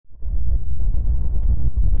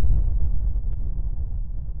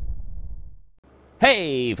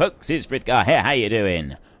Hey folks, it's Frithgar here, how you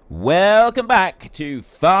doing? Welcome back to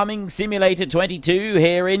Farming Simulator 22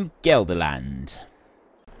 here in Gelderland.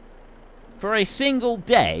 For a single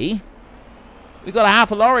day, we've got a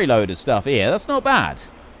half a lorry load of stuff here. That's not bad.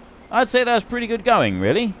 I'd say that's pretty good going,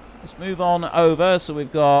 really. Let's move on over. So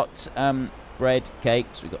we've got bread,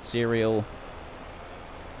 cakes, we've got cereal.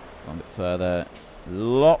 Go a bit further.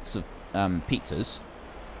 Lots of pizzas.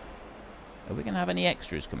 Are we going to have any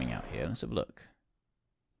extras coming out here? Let's have a look.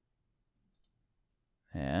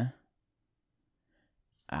 There.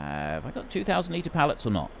 Have I got 2,000 litre pallets or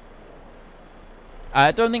not?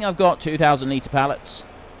 I don't think I've got 2,000 litre pallets.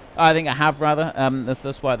 I think I have, rather.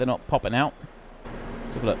 That's why they're not popping out.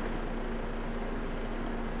 Let's have a look.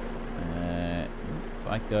 If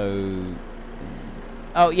I go...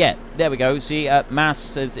 Oh, yeah. There we go. See,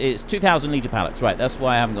 mass, it's 2,000 litre pallets. Right, that's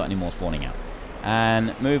why I haven't got any more spawning out.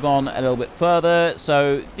 And move on a little bit further.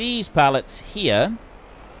 So, these pallets here,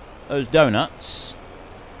 those donuts...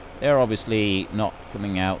 They're obviously not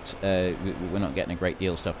coming out. We're not getting a great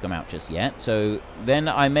deal of stuff come out just yet. So then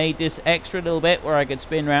I made this extra little bit where I could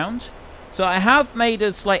spin round. So I have made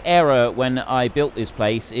a slight error when I built this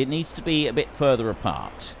place. It needs to be a bit further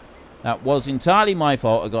apart. That was entirely my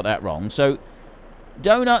fault. I got that wrong. So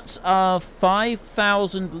donuts are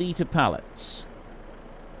 5,000 litre pallets.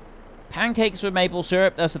 Pancakes with maple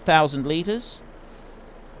syrup, that's 1,000 litres.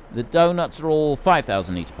 The donuts are all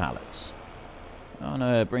 5,000 litre pallets. I'm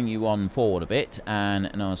going to bring you on forward a bit, and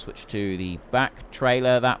I'll switch to the back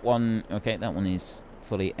trailer. That one, okay, that one is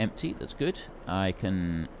fully empty. That's good. I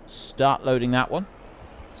can start loading that one.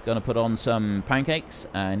 It's going to put on some pancakes.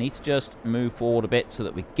 I need to just move forward a bit so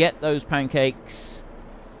that we get those pancakes.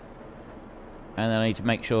 And then I need to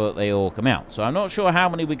make sure that they all come out. So I'm not sure how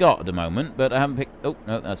many we got at the moment, but I haven't picked... Oh,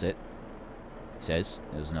 no, that's it. It says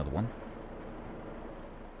there's another one.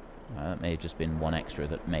 That may have just been one extra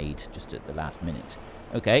that made just at the last minute.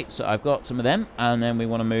 Okay, so I've got some of them, and then we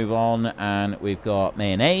want to move on, and we've got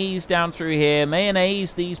mayonnaise down through here.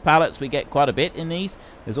 Mayonnaise, these pallets, we get quite a bit in these.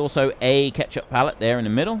 There's also a ketchup pallet there in the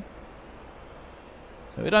middle.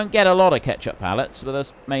 So we don't get a lot of ketchup pallets, but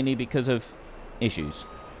that's mainly because of issues.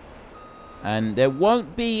 And there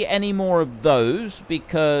won't be any more of those,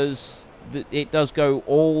 because it does go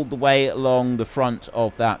all the way along the front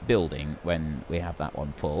of that building when we have that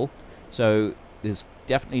one full. So there's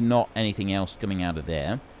definitely not anything else coming out of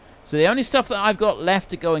there. So the only stuff that I've got left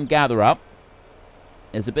to go and gather up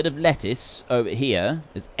is a bit of lettuce over here.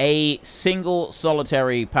 There's a single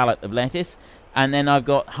solitary pallet of lettuce. And then I've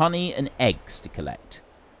got honey and eggs to collect.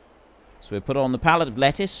 So we put on the pallet of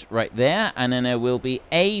lettuce right there. And then there will be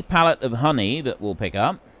a pallet of honey that we'll pick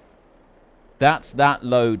up. That's that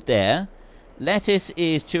load there. Lettuce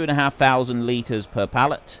is 2,500 litres per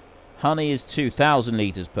pallet. Honey is 2,000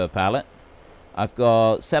 litres per pallet. I've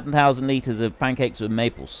got 7,000 litres of pancakes with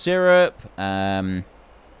maple syrup. See the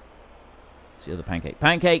other pancake.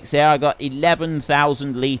 Pancakes here, I got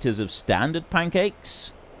 11,000 litres of standard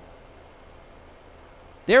pancakes.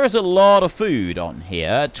 There is a lot of food on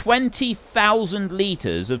here. 20,000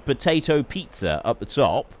 litres of potato pizza up the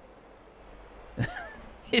top.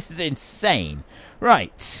 This is insane.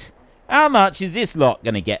 Right. How much is this lot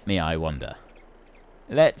going to get me, I wonder?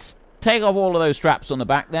 Let's take off all of those straps on the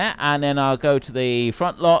back there, and then I'll go to the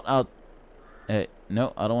front lot.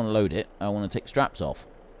 No, I don't want to load it. I want to take straps off.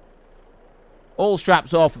 All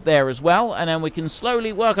straps off there as well, and then we can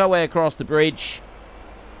slowly work our way across the bridge,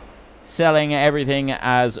 selling everything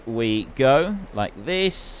as we go, like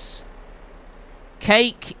this.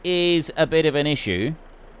 Cake is a bit of an issue.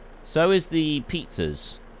 So is the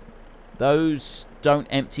pizzas. Those don't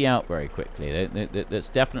empty out very quickly. That's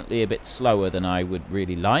definitely a bit slower than I would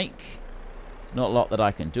really like. There's not a lot that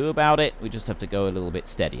I can do about it. We just have to go a little bit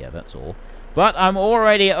steadier, that's all. But I'm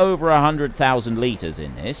already over 100,000 litres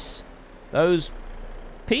in this. Those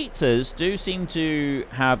pizzas do seem to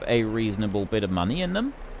have a reasonable bit of money in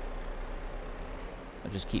them.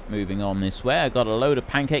 I'll just keep moving on this way. I've got a load of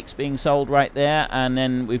pancakes being sold right there. And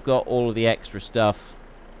then we've got all of the extra stuff.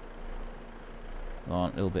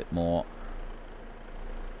 On a little bit more.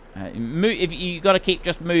 If you got to keep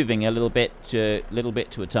just moving a little bit to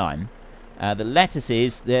a time. The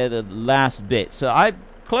lettuces, they're the last bit. So I'm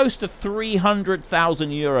close to 300,000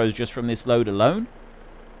 euros just from this load alone.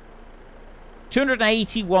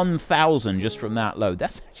 281,000 just from that load.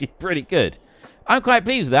 That's actually pretty good. I'm quite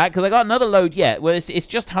pleased with that because I got another load yet. Well, it's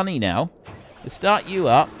just honey now. Let's start you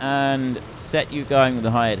up and set you going with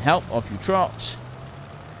the hired help. Off you trot.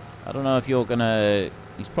 I don't know if you're going to...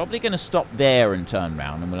 He's probably going to stop there and turn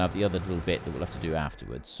around, and we'll have the other little bit that we'll have to do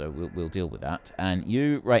afterwards. So we'll deal with that. And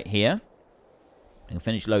you right here. I can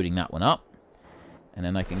finish loading that one up. And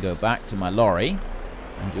then I can go back to my lorry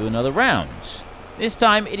and do another round. This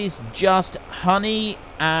time it is just honey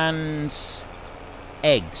and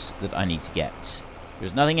eggs that I need to get.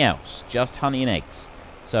 There's nothing else, just honey and eggs.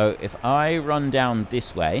 So if I run down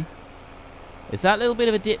this way, there's that little bit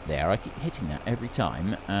of a dip there. I keep hitting that every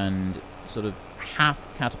time and sort of half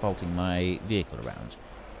catapulting my vehicle around.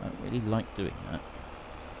 I don't really like doing that.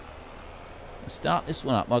 I'll start this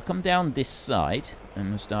one up. I'll come down this side and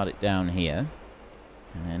we'll start it down here.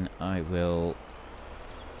 And then I will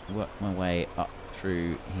work my way up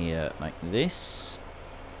through here like this.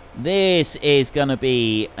 This is going to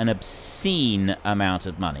be an obscene amount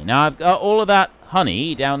of money. Now, I've got all of that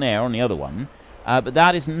honey down there on the other one, but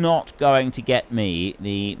that is not going to get me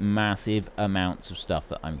the massive amounts of stuff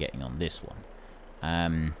that I'm getting on this one.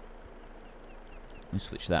 We'll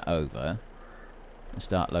switch that over and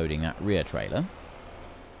start loading that rear trailer.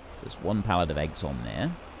 So there's one pallet of eggs on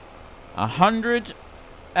there.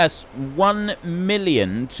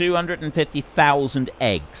 1,250,000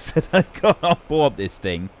 eggs that I've got on board this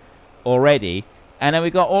thing already. And then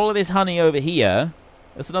we've got all of this honey over here.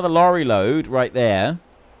 That's another lorry load right there,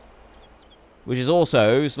 which is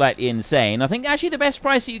also slightly insane. I think actually the best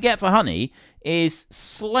price that you get for honey is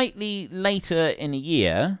slightly later in the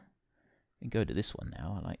year. We can go to this one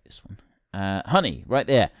now. I like this one. Honey, right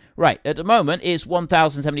there. Right, at the moment it's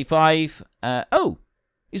 1,075. Oh,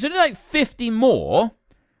 it's only like 50 more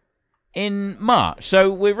in March,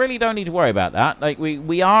 so we really don't need to worry about that. Like,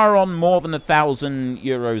 we are on more than 1,000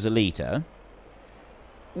 euros a litre.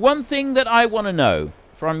 One thing that I want to know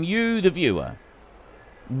from you, the viewer,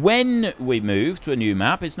 when we move to a new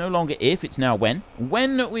map, it's no longer if, it's now when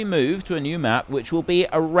we move to a new map, which will be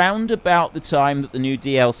around about the time that the new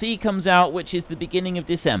DLC comes out, which is the beginning of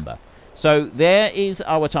December. So there is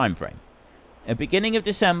our time frame. At the beginning of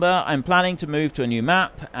December, I'm planning to move to a new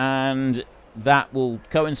map, and that will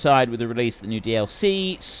coincide with the release of the new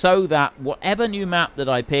DLC, so that whatever new map that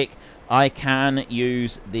I pick, I can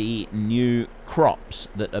use the new crops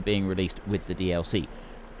that are being released with the DLC.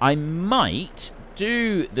 I might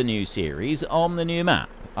do the new series on the new map.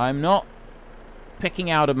 I'm not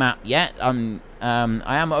picking out a map yet. I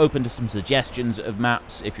am open to some suggestions of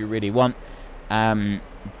maps if you really want.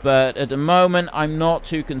 But at the moment, I'm not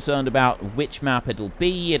too concerned about which map it'll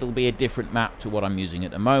be. It'll be a different map to what I'm using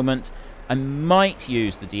at the moment. I might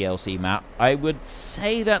use the DLC map. I would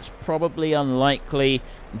say that's probably unlikely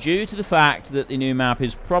due to the fact that the new map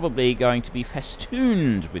is probably going to be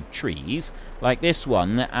festooned with trees like this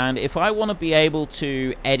one. And if I want to be able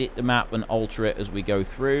to edit the map and alter it as we go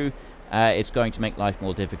through, it's going to make life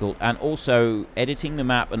more difficult. And also, editing the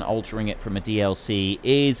map and altering it from a DLC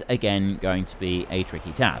is, again, going to be a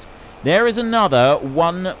tricky task. There is another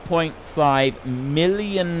 1.5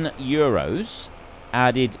 million euros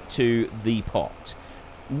added to the pot.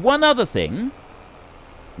 One other thing,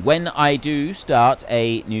 when I do start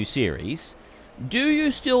a new series, do you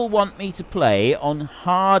still want me to play on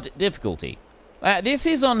hard difficulty? This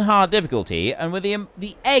is on hard difficulty, and with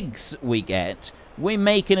the eggs we get, we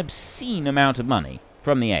make an obscene amount of money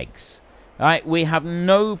from the eggs. Right? We have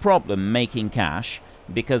no problem making cash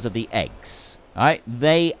because of the eggs. Right?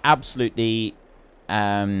 They absolutely,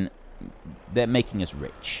 they're making us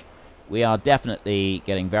rich. We are definitely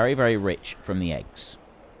getting very, very rich from the eggs.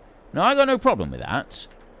 Now, I got no problem with that,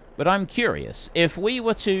 but I'm curious. If we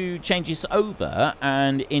were to change this over,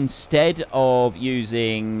 and instead of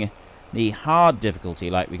using the hard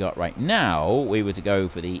difficulty like we got right now, we were to go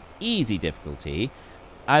for the easy difficulty,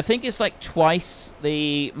 I think it's like twice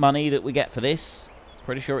the money that we get for this.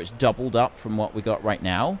 Pretty sure it's doubled up from what we got right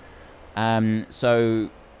now. So,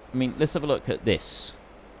 I mean, let's have a look at this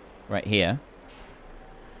right here.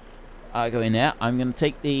 I go in there. I'm going to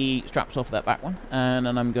take the straps off of that back one, and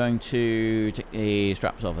then I'm going to take the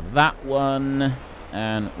straps off of that one,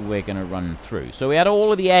 and we're going to run through. So we had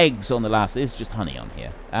all of the eggs on the last. This is just honey on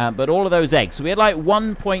here, but all of those eggs. So we had like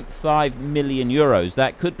 1.5 million euros.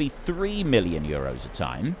 That could be 3 million euros a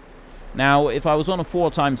time. Now, if I was on a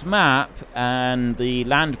 4x map and the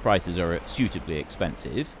land prices are suitably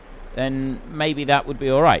expensive, then maybe that would be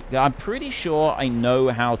alright. I'm pretty sure I know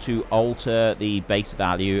how to alter the base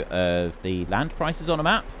value of the land prices on a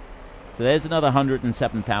map. So there's another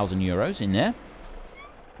 107,000 euros in there.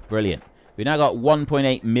 Brilliant. We've now got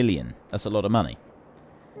 1.8 million. That's a lot of money.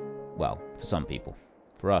 Well, for some people.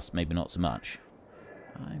 For us, maybe not so much.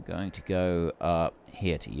 I'm going to go up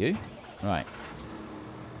here to you. Right.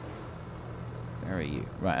 Where are you?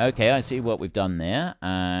 Right, okay, I see what we've done there.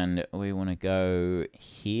 And we want to go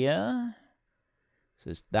here. So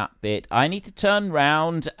it's that bit. I need to turn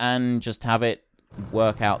round and just have it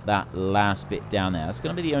work out that last bit down there. That's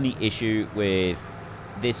going to be the only issue with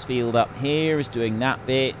this field up here is doing that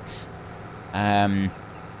bit. I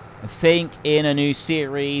think in a new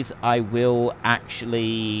series I will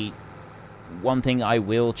actually... One thing I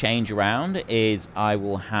will change around is I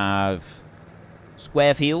will have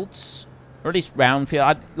square fields, or at least round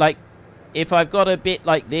field. Like, if I've got a bit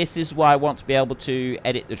like this is why I want to be able to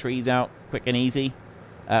edit the trees out quick and easy.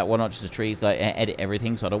 Well, not just the trees, like edit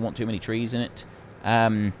everything, so I don't want too many trees in it.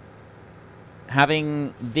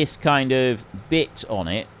 Having this kind of bit on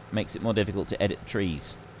it makes it more difficult to edit the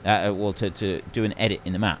trees. Well, to do an edit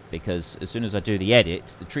in the map, because as soon as I do the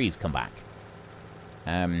edit, the trees come back.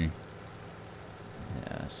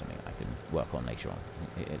 Something I can work on later on.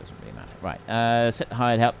 It doesn't really matter. Right, set the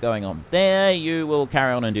hired help going on there. You will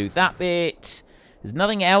carry on and do that bit. There's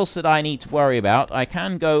nothing else that I need to worry about. I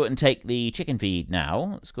can go and take the chicken feed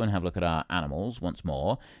now. Let's go and have a look at our animals once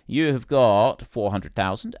more. You have got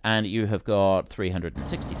 400,000 and you have got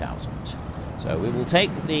 360,000. So we will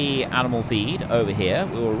take the animal feed over here.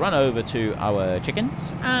 We will run over to our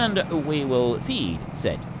chickens and we will feed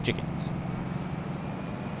said chickens.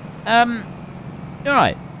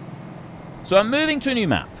 Alright. So I'm moving to a new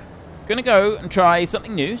map. Going to go and try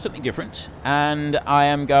something new, something different, and I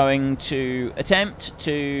am going to attempt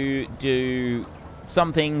to do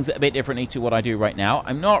some things a bit differently to what I do right now.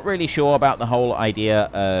 I'm not really sure about the whole idea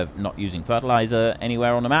of not using fertilizer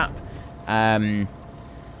anywhere on the map. I'm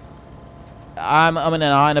in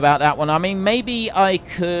an iron about that one. I mean, maybe I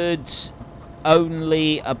could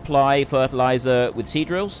only apply fertilizer with seed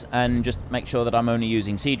drills and just make sure that I'm only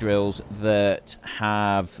using seed drills that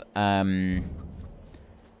have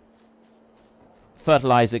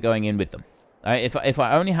fertilizer going in with them. If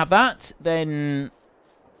I only have that, then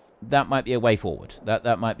that might be a way forward.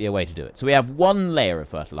 That might be a way to do it. So we have one layer of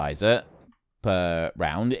fertilizer per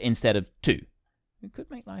round instead of two. It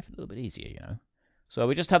could make life a little bit easier, you know. So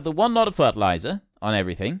we just have the one lot of fertilizer on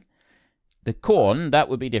everything. The corn, that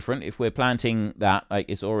would be different if we're planting that, like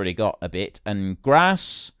it's already got a bit. And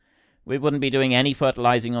grass, we wouldn't be doing any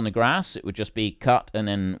fertilizing on the grass. It would just be cut and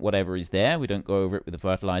then whatever is there. We don't go over it with the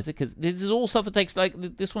fertilizer because this is all stuff that takes, like,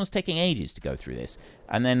 this one's taking ages to go through this.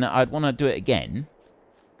 And then I'd want to do it again.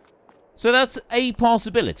 So that's a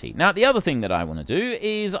possibility. Now, the other thing that I want to do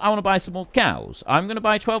is I want to buy some more cows. I'm going to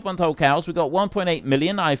buy 12-month-old cows. We've got 1.8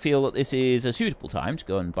 million. I feel that this is a suitable time to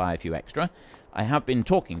go and buy a few extra. I have been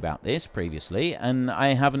talking about this previously, and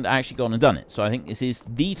I haven't actually gone and done it. So I think this is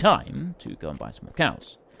the time to go and buy some more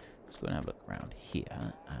cows. Let's go and have a look around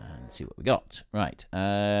here and see what we got. Right,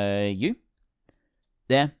 you.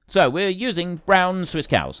 There. So we're using brown Swiss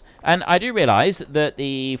cows. And I do realise that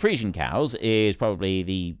the Friesian cows is probably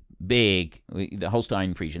the big, the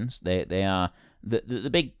Holstein Friesians. They are the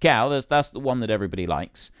big cow. That's the one that everybody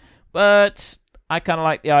likes. But I kind of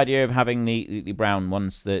like the idea of having the brown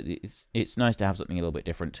ones. That it's nice to have something a little bit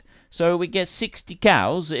different. So we get 60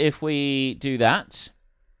 cows if we do that.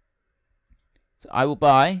 So I will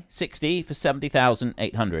buy 60 for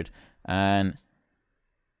 70,800. And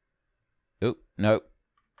oh no,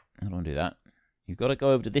 I don't want to do that. You've got to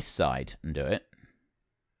go over to this side and do it.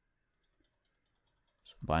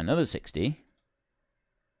 So buy another 60.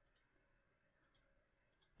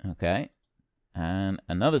 Okay, and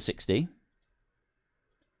another 60.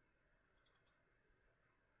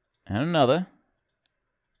 And another.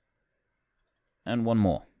 And one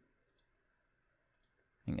more. I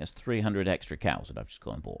think there's 300 extra cows that I've just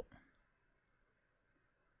gone and bought.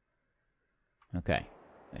 Okay.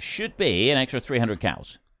 There should be an extra 300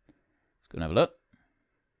 cows. Let's go and have a look.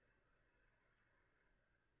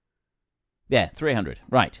 Yeah, 300.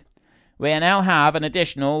 Right. We now have an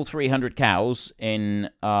additional 300 cows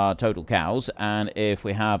in our total cows. And if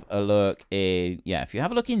we have a look in... Yeah, if you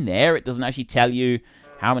have a look in there, it doesn't actually tell you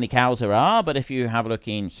how many cows there are, but if you have a look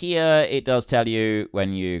in here, it does tell you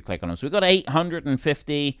when you click on them. So we've got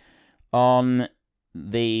 850 on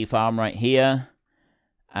the farm right here.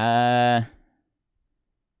 If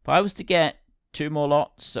I was to get 2 more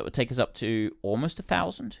lots, that would take us up to almost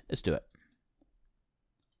 1,000. Let's do it.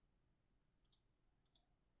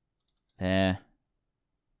 There.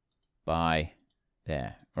 By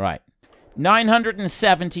there. Right.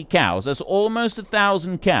 970 cows. That's almost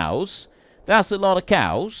 1,000 cows. That's a lot of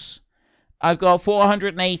cows. I've got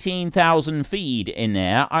 418,000 feed in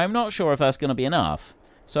there. I'm not sure if that's going to be enough.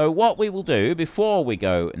 So what we will do before we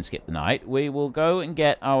go and skip the night, we will go and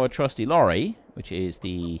get our trusty lorry, which is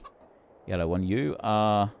the yellow one. You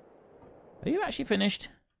are you actually finished?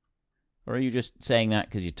 Or are you just saying that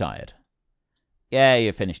because you're tired? Yeah,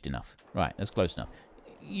 you're finished enough. Right, that's close enough.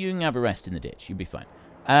 You can have a rest in the ditch. You'll be fine.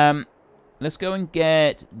 Let's go and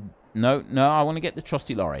get... No, I want to get the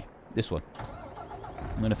trusty lorry. This one.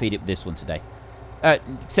 I'm going to feed it with this one today.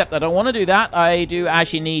 Except I don't want to do that. I do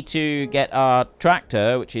actually need to get our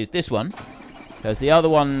tractor, which is this one. Because the other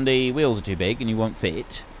one, the wheels are too big and you won't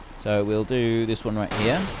fit. So we'll do this one right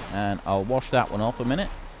here. And I'll wash that one off a minute.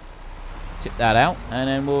 Tip that out. And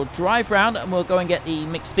then we'll drive around and we'll go and get the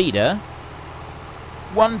mixed feeder.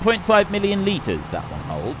 1.5 million litres that one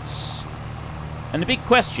holds. And the big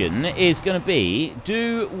question is going to be,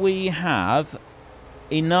 do we have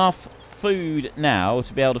enough food now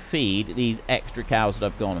to be able to feed these extra cows that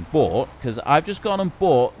I've gone and bought? Because I've just gone and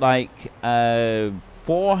bought like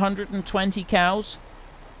 420 cows.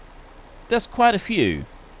 That's quite a few.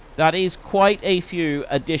 That is quite a few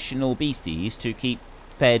additional beasties to keep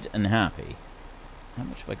fed and happy. How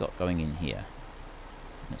much have I got going in here?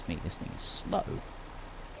 Let's make this thing slow.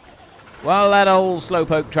 Well, that old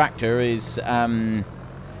slowpoke tractor is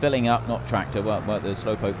filling up. Not tractor, well the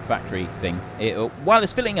slowpoke factory thing. While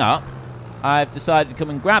it's filling up, I've decided to come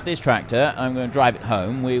and grab this tractor. I'm going to drive it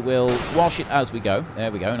home. We will wash it as we go.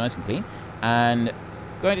 There we go, nice and clean. And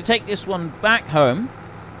going to take this one back home,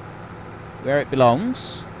 where it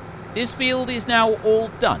belongs. This field is now all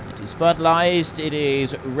done. It is fertilized. It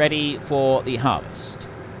is ready for the harvest.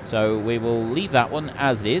 So we will leave that one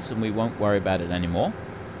as it is, and we won't worry about it anymore.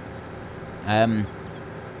 I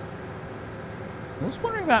was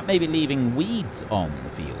wondering about maybe leaving weeds on the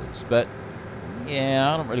fields, but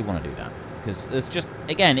yeah, I don't really want to do that. Because it's just,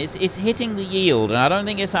 again, it's hitting the yield, and I don't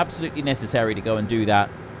think it's absolutely necessary to go and do that,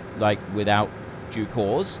 like, without due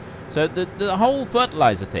cause. So the whole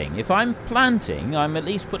fertilizer thing, if I'm planting, I'm at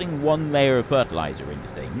least putting one layer of fertilizer into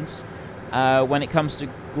things. When it comes to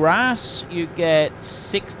grass, you get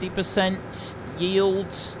 60%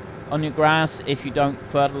 yield on your grass if you don't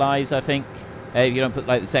fertilize, I think. If you don't put,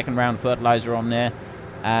 like, the second round of fertilizer on there.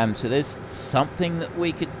 So there's something that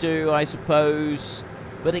we could do, I suppose.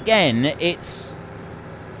 But again, it's...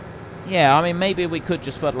 yeah, I mean, maybe we could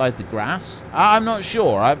just fertilize the grass. I'm not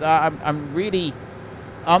sure. I'm really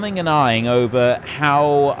umming and ahhing over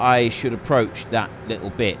how I should approach that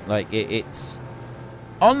little bit. Like, it's...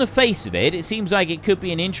 on the face of it, it seems like it could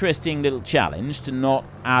be an interesting little challenge to not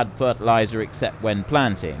add fertilizer except when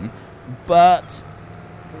planting. But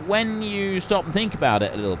when you stop and think about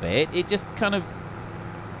it a little bit, it just kind of...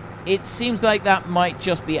 it seems like that might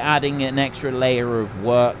just be adding an extra layer of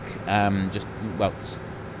work. Just, well,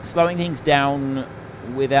 slowing things down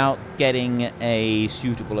without getting a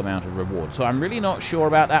suitable amount of reward. So I'm really not sure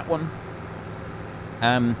about that one.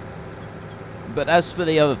 But as for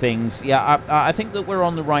the other things, yeah, I think that we're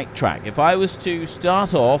on the right track. If I was to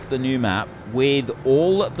start off the new map with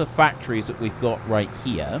all of the factories that we've got right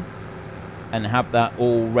here and have that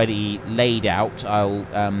already laid out, I'll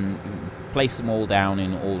place them all down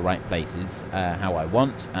in all the right places how I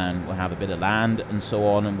want, and we'll have a bit of land and so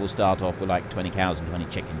on, and we'll start off with like 20 cows and 20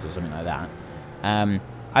 chickens or something like that.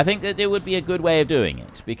 I think that it would be a good way of doing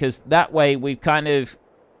it, because that way we kind of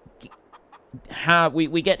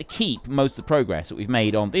we get to keep most of the progress that we've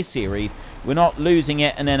made on this series. We're not losing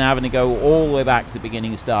it and then having to go all the way back to the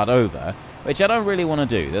beginning and start over, which I don't really want to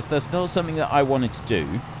do. That's not something that I wanted to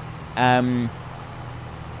do.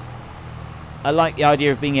 I like the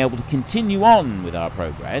idea of being able to continue on with our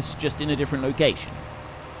progress, just in a different location.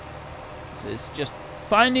 So it's just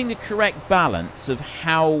finding the correct balance of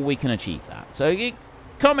how we can achieve that. So,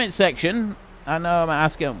 comment section. I know I'm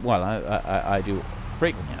asking, well, I do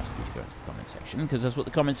frequently ask you to go into the comment section, because that's what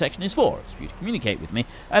the comment section is for. It's for you to communicate with me.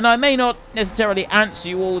 And I may not necessarily answer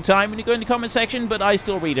you all the time when you go in the comment section, but I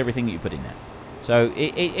still read everything that you put in there. So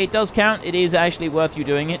it does count. It is actually worth you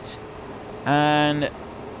doing it. And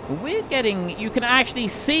we're getting... you can actually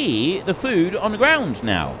see the food on the ground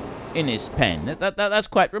now in this pen. That's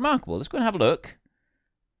quite remarkable. Let's go and have a look.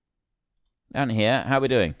 Down here, how are we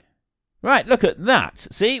doing? Right, look at that.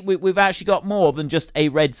 See, we've actually got more than just a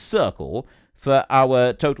red circle for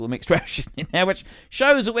our total mixed ration in there, which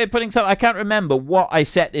shows that we're putting some... I can't remember what I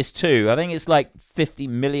set this to. I think it's like 50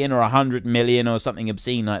 million or 100 million or something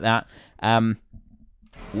obscene like that.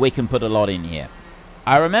 We can put a lot in here.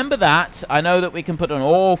 I remember that. I know that we can put an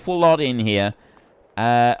awful lot in here.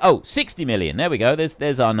 Oh, 60 million. There we go.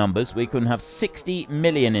 There's our numbers. We can have 60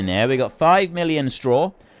 million in there. We got 5 million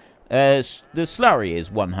straw. The slurry is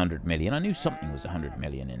 100 million. I knew something was 100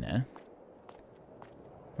 million in there.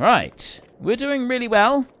 Right. We're doing really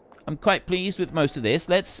well. I'm quite pleased with most of this.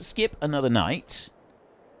 Let's skip another night.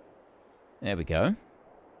 There we go.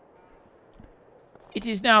 It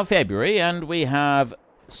is now February, and we have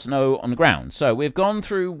snow on the ground. So we've gone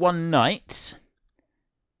through one night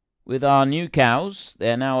with our new cows.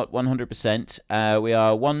 They're now at 100%. We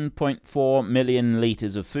are 1.4 million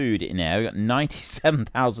litres of food in there. We've got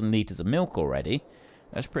 97,000 litres of milk already.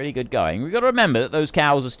 That's pretty good going. We've got to remember that those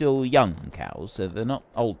cows are still young cows, so they're not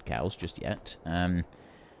old cows just yet.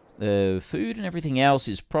 The food and everything else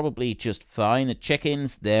is probably just fine. The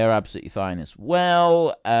chickens, they're absolutely fine as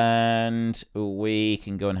well. And we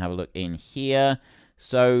can go and have a look in here.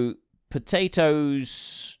 So,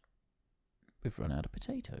 potatoes... We've run out of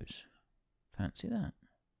potatoes. Fancy that.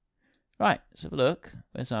 Right, let's have a look.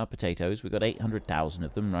 Where's our potatoes? We've got 800,000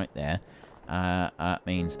 of them right there. That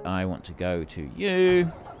means I want to go to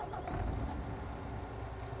you.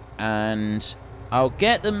 And I'll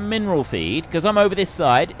get the mineral feed, because I'm over this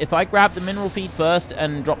side. If I grab the mineral feed first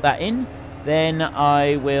and drop that in, then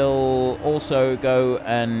I will also go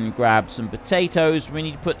and grab some potatoes. We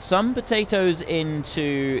need to put some potatoes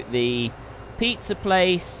into the pizza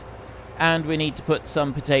place, and we need to put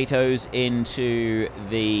some potatoes into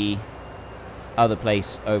the other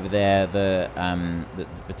place over there, the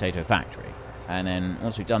potato factory. And then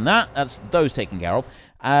once we've done that, that's those taken care of.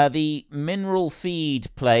 The mineral feed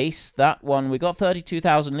place, that one, we got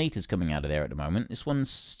 32,000 litres coming out of there at the moment. This one's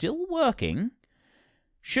still working.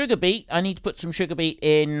 Sugar beet, I need to put some sugar beet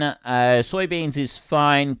in. Soybeans is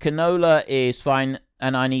fine. Canola is fine.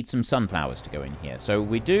 And I need some sunflowers to go in here. So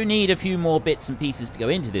we do need a few more bits and pieces to go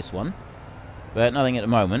into this one. But nothing at the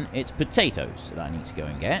moment. It's potatoes that I need to go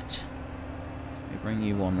and get. Let me bring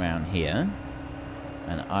you one round here.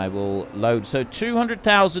 And I will load. So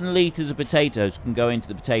 200,000 litres of potatoes can go into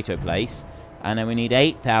the potato place. And then we need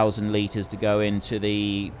 8,000 litres to go into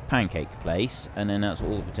the pancake place. And then that's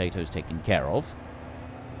all the potatoes taken care of.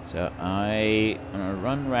 So I'm going to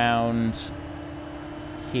run round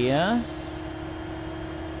here.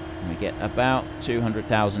 And we get about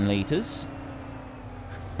 200,000 litres.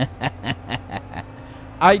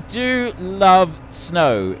 I do love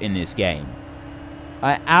snow in this game.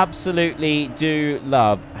 I absolutely do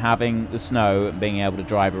love having the snow and being able to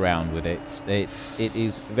drive around with it. It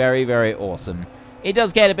is very, very awesome. It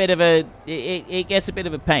does get a bit of a it gets a bit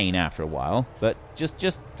of a pain after a while, but just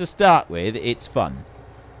to start with, it's fun.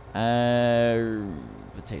 Potatoes.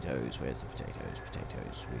 Where's the potatoes?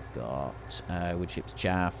 Potatoes. We've got wood chips,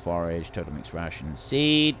 chaff, forage, total mixed ration,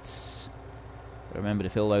 seeds. Remember to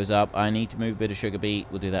fill those up. I need to move a bit of sugar beet.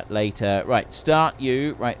 We'll do that later. Right, start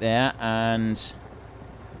you right there, and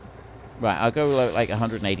right, I'll go like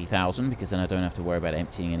 180,000 because then I don't have to worry about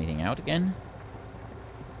emptying anything out again.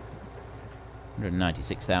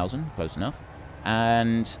 196,000, close enough.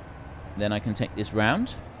 And then I can take this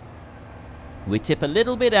round. We tip a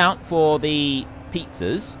little bit out for the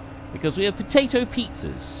pizzas because we have potato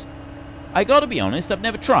pizzas. I gotta be honest, I've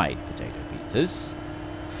never tried potato pizzas.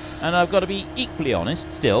 And I've got to be equally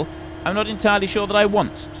honest still, I'm not entirely sure that I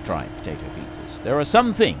want to try potato pizzas. There are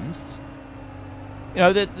some things, you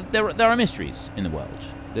know, there are mysteries in the world.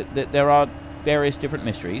 There are various different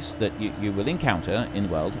mysteries that you will encounter in the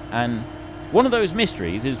world, and one of those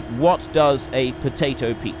mysteries is, what does a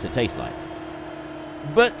potato pizza taste like?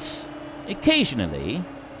 But occasionally,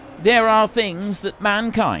 there are things that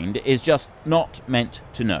mankind is just not meant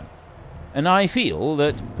to know. And I feel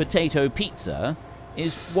that potato pizza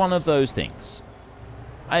is one of those things.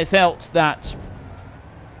 I felt that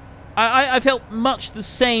I felt much the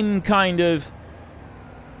same kind of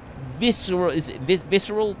visceral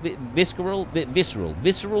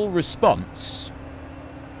response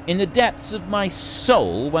in the depths of my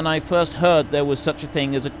soul when I first heard there was such a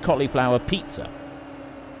thing as a cauliflower pizza.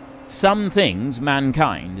 Some things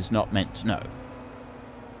mankind is not meant to know.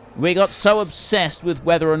 We got so obsessed with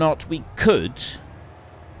whether or not we could,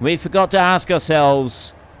 we forgot to ask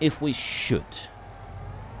ourselves if we should.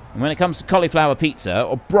 And when it comes to cauliflower pizza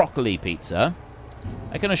or broccoli pizza,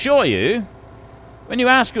 I can assure you, when you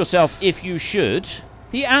ask yourself if you should,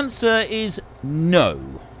 the answer is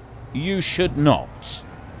no. You should not.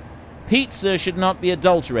 Pizza should not be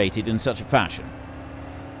adulterated in such a fashion.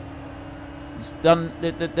 It's done.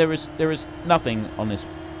 There is nothing on this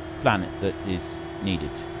planet that is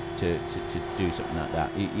needed to do something like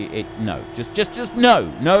that. No. Just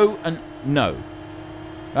no. No and no.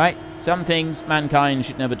 Right? Some things mankind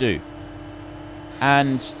should never do.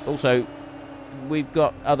 And also, we've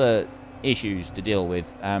got other issues to deal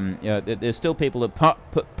with. You know, there's still people that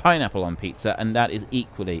put pineapple on pizza, and that is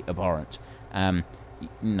equally abhorrent.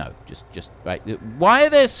 No, just right. Why are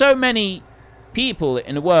there so many people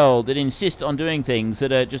in the world that insist on doing things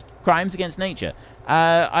that are just crimes against nature?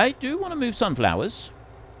 I do want to move sunflowers.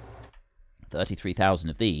 33,000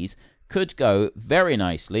 of these could go very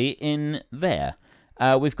nicely in there.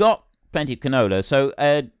 We've got plenty of canola, so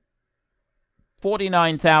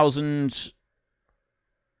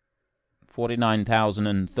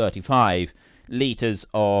 49,035 litres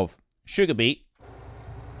of sugar beet,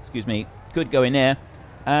 excuse me, could go in there.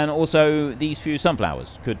 And also, these few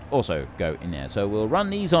sunflowers could also go in there. So we'll run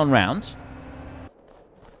these on round.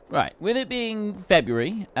 Right, with it being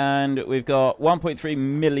February, and we've got 1.3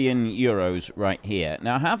 million euros right here.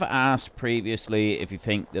 Now, I have asked previously if you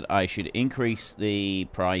think that I should increase the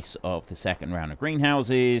price of the second round of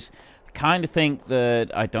greenhouses. I kind of think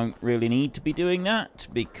that I don't really need to be doing that,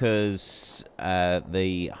 because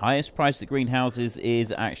the highest price of the greenhouses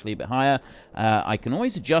is actually a bit higher. I can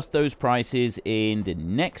always adjust those prices in the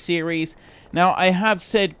next series. Now, I have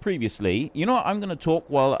said previously, you know what, I'm going to talk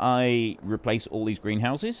while I replace all these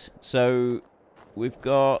greenhouses. So, we've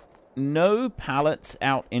got no pallets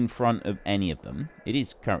out in front of any of them. It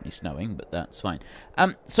is currently snowing, but that's fine.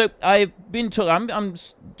 So, I've been talking, I'm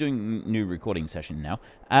doing new recording session now.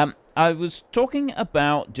 I was talking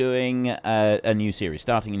about doing a new series,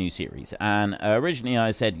 starting a new series, and originally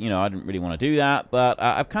I said, you know, I didn't really want to do that, but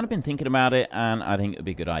I've kind of been thinking about it, and I think it would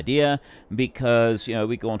be a good idea, because, you know,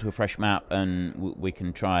 we go onto a fresh map, and we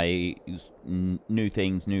can try new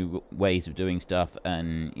things, new ways of doing stuff,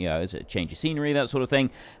 and, you know, it's a change of scenery, that sort of thing.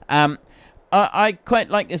 I quite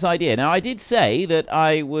like this idea. Now, I did say that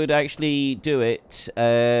I would actually do it,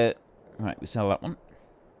 right, we sell that one.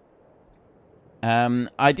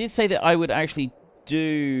 I did say that I would actually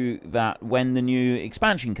do that when the new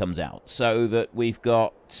expansion comes out, so that we've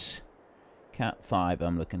got cat 5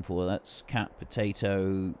 I'm looking for. That's cat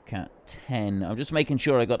potato, cat 10. I'm just making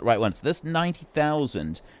sure I got the right one. So that's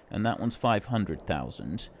 90,000, and that one's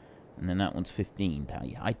 500,000, and then that one's 15,000.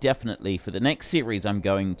 Yeah, I definitely, for the next series, I'm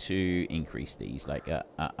going to increase these. Like,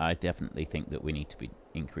 I definitely think that we need to be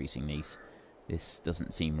increasing these. This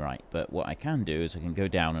doesn't seem right, but what I can do is I can go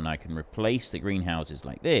down and I can replace the greenhouses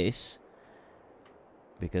like this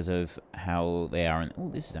because of how they are. Oh,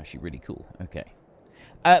 this is actually really cool. Okay.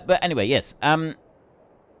 But anyway, yes.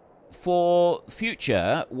 For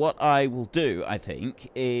future, what I will do, I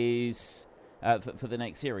think, is for the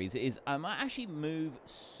next series, is I might actually move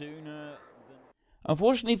sooner.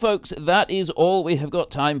 Unfortunately, folks, that is all we have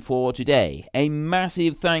got time for today. A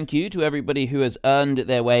massive thank you to everybody who has earned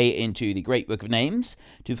their way into the Great Book of Names.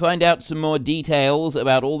 To find out some more details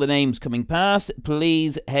about all the names coming past,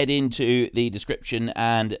 please head into the description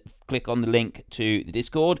and click on the link to the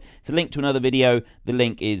Discord. It's a link to another video. The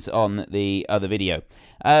link is on the other video.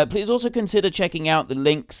 Please also consider checking out the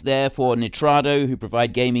links there for Nitrado, who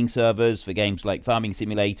provide gaming servers for games like Farming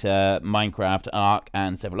Simulator, Minecraft, Ark,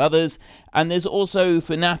 and several others. And there's also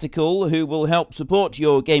Fanatical, who will help support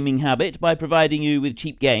your gaming habit by providing you with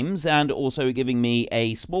cheap games and also giving me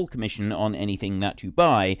a small commission on anything that you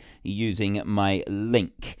buy using my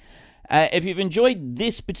link. If you've enjoyed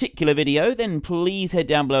this particular video, then please head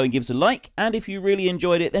down below and give us a like. And if you really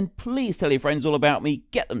enjoyed it, then please tell your friends all about me.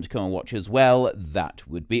 Get them to come and watch as well. That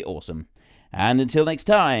would be awesome. And until next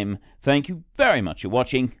time, thank you very much for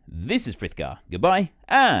watching. This is Frithgar. Goodbye,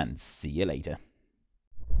 and see you later.